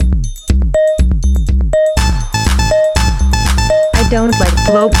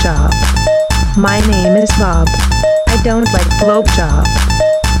blowjob. My name is Bob. I don't like blowjob.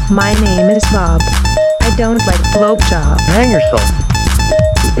 My name is Bob. I don't like blowjob. Hang yourself.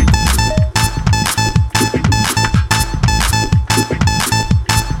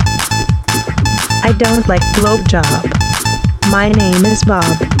 I don't like blowjob. My name is Bob.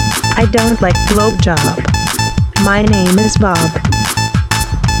 I don't like blowjob. My name is Bob.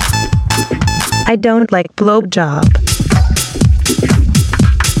 I don't like blowjob.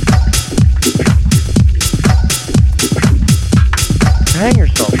 Hang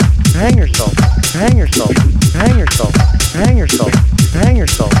yourself. Hang yourself. Hang yourself. Hang yourself. Hang yourself. Hang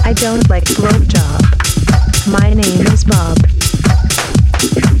yourself. I don't like blowjob. My name is Bob.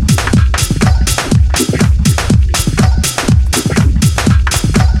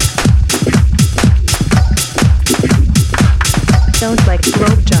 Don't like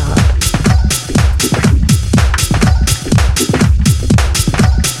blowjob.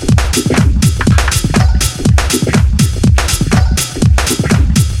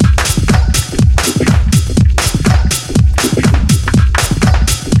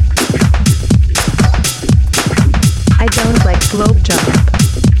 I don't like blowjob.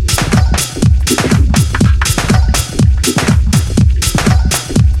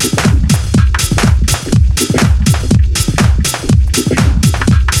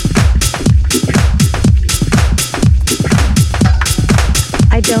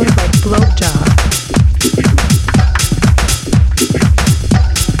 I don't like blowjob.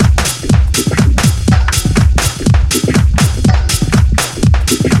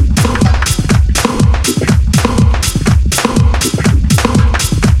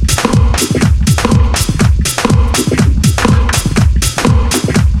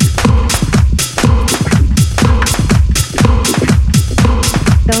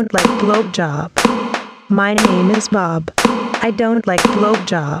 Don't like blowjob. My name is Bob. I don't like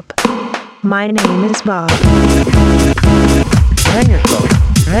blowjob. My name is Bob. Hang yourself.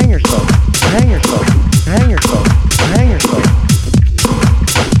 Hang yourself. Hang yourself. Hang yourself. Hang yourself.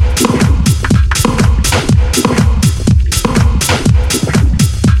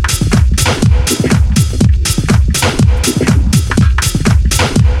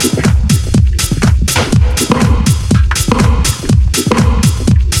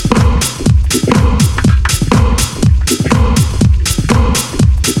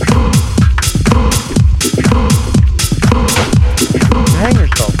 Hang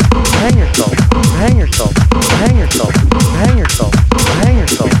yourself. Hang yourself. Hang yourself. Hang yourself. Hang yourself. Hang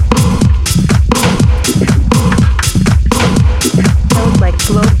yourself. Don't like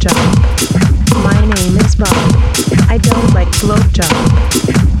blowjob. My name is Bob. I don't like blowjob.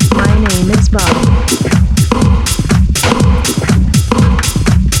 My name is Bob.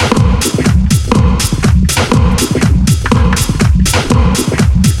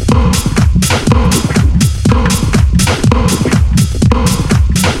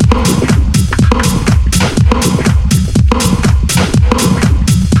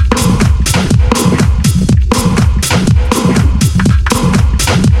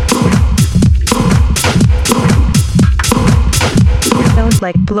 Don't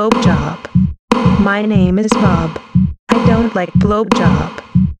like blowjob. My name is Bob. I don't like blowjob.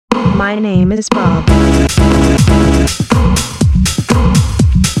 My name is Bob.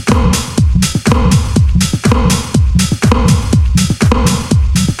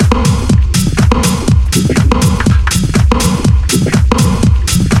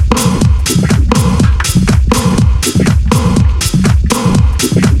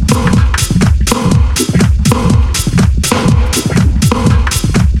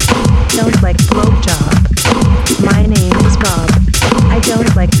 Don't like blowjob. My name is Bob. I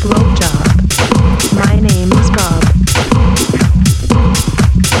don't like blowjob.